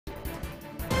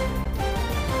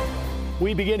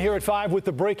We begin here at 5 with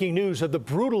the breaking news of the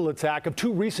brutal attack of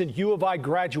two recent U of I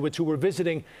graduates who were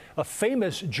visiting a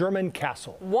famous German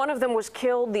castle. One of them was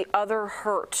killed, the other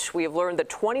hurt. We have learned that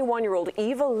 21-year-old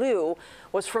Eva Liu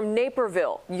was from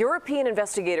Naperville. European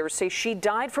investigators say she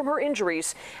died from her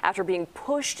injuries after being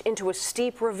pushed into a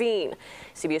steep ravine.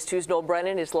 CBS 2's Noel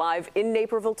Brennan is live in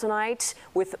Naperville tonight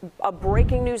with a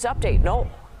breaking news update. Noel.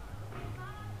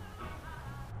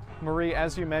 Marie,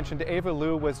 as you mentioned, Eva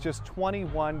Liu was just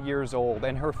 21 years old,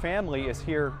 and her family is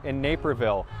here in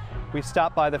Naperville. We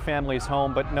stopped by the family's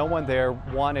home, but no one there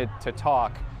wanted to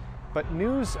talk. But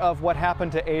news of what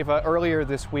happened to Eva earlier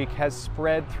this week has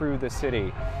spread through the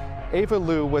city. Eva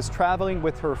Liu was traveling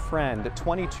with her friend,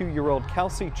 22-year-old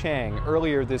Kelsey Chang,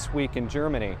 earlier this week in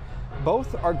Germany.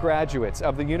 Both are graduates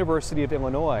of the University of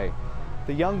Illinois.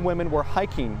 The young women were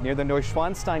hiking near the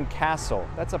Neuschwanstein Castle.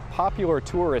 That's a popular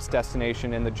tourist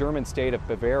destination in the German state of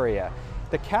Bavaria.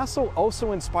 The castle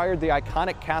also inspired the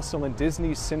iconic castle in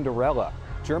Disney's Cinderella.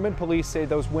 German police say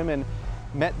those women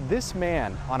met this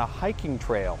man on a hiking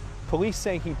trail. Police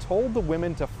say he told the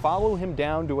women to follow him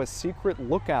down to a secret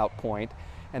lookout point,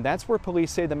 and that's where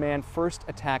police say the man first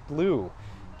attacked Liu.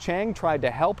 Chang tried to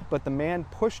help, but the man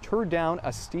pushed her down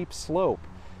a steep slope.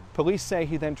 Police say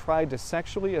he then tried to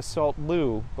sexually assault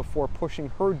Liu before pushing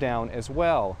her down as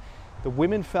well. The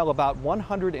women fell about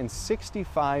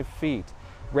 165 feet.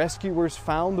 Rescuers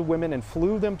found the women and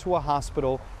flew them to a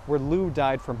hospital where Liu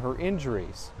died from her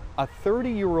injuries. A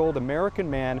 30-year-old American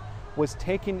man was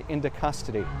taken into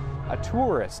custody. A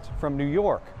tourist from New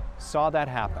York saw that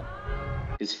happen.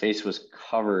 His face was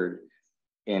covered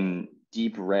in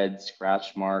deep red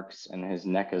scratch marks and his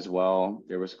neck as well.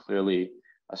 There was clearly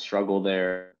a struggle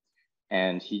there.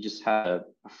 And he just had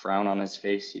a frown on his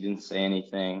face. He didn't say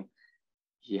anything.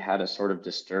 He had a sort of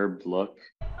disturbed look.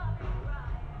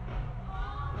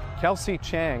 Kelsey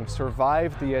Chang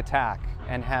survived the attack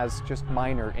and has just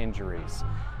minor injuries.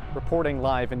 Reporting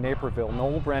live in Naperville,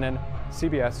 Noel Brennan,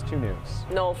 CBS 2 News.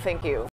 Noel, thank you.